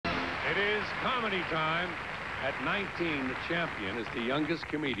It is comedy time. At 19, the champion is the youngest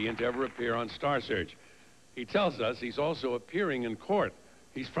comedian to ever appear on Star Search. He tells us he's also appearing in court.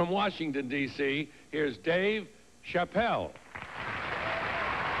 He's from Washington, D.C. Here's Dave Chappelle.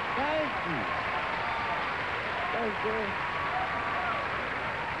 Thank you. Thank you.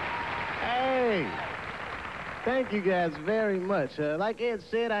 Hey, thank you guys very much. Like Ed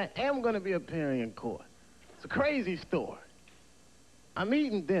said, I am going to be appearing in court. It's a crazy story. I'm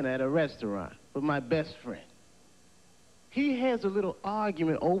eating dinner at a restaurant with my best friend. He has a little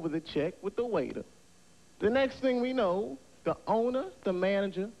argument over the check with the waiter. The next thing we know, the owner, the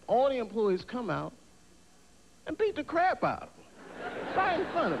manager, all the employees come out and beat the crap out of him. Right in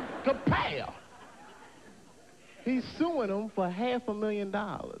front of him. Chappelle. He's suing them for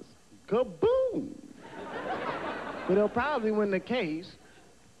 $500,000. Kaboom! But he'll probably win the case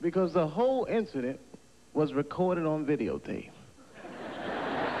because the whole incident was recorded on videotape.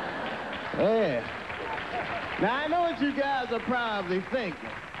 Yeah. Now, I know what you guys are probably thinking.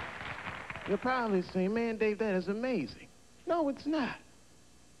 You're probably saying, man, Dave, that is amazing. No, it's not.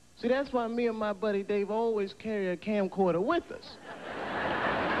 See, that's why me and my buddy Dave always carry a camcorder with us.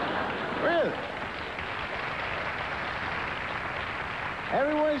 Really.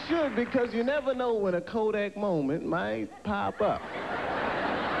 Everyone should, because you never know when a Kodak moment might pop up.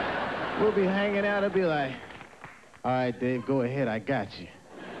 We'll be hanging out and be like, all right, Dave, go ahead, I got you.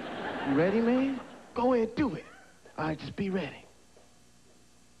 You ready, man? Go ahead, do it. All right, just be ready.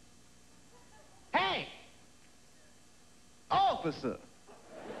 Hey! Officer!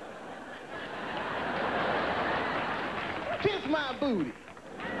 Kiss my booty.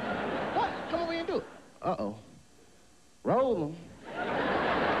 What? Come over here and do it. Uh-oh. Roll 'em.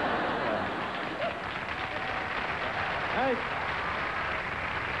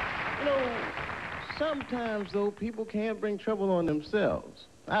 You know, sometimes, though, people can't bring trouble on themselves.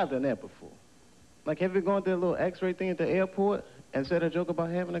 I've done that before. Like, have you gone to a little X-ray thing at the airport and said a joke about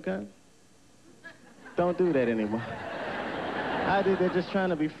having a gun? Don't do that anymore. I did that just trying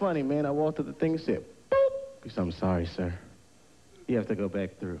to be funny, man. I walked to the thing and said, boop. He said, I'm sorry, sir. You have to go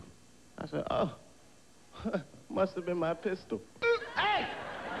back through. I said, oh, must have been my pistol. Hey!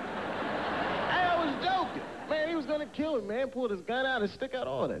 Hey, I was joking. Man, he was gonna kill me, man. Pulled his gun out and stick out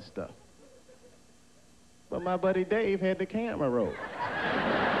all that stuff. But my buddy Dave had the camera roll.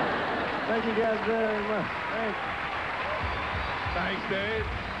 Thank you guys very much. Thanks. Thanks, Dave.